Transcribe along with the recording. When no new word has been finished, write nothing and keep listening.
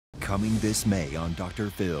Coming this May on Dr.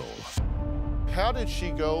 Phil. How did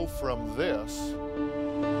she go from this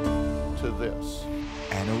to this?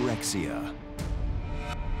 Anorexia.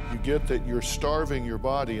 You get that you're starving your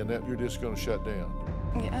body and that you're just going to shut down.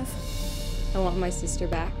 Yes. I want my sister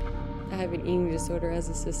back. I have an eating disorder as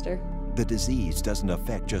a sister. The disease doesn't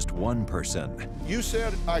affect just one person. You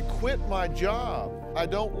said, I quit my job. I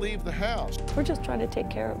don't leave the house. We're just trying to take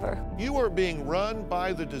care of her. You are being run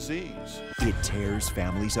by the disease. It tears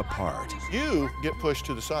families apart. You get pushed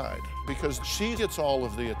to the side because she gets all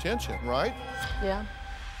of the attention, right? Yeah.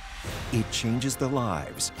 It changes the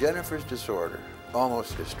lives Jennifer's disorder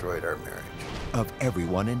almost destroyed our marriage. of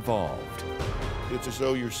everyone involved. It's as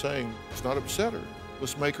though you're saying, let's not upset her.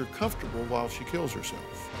 Let's make her comfortable while she kills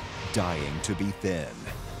herself. Dying to be thin.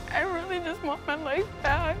 I really just want my life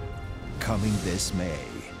back. Coming this May.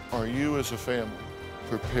 Are you as a family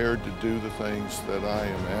prepared to do the things that I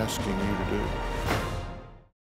am asking you to do?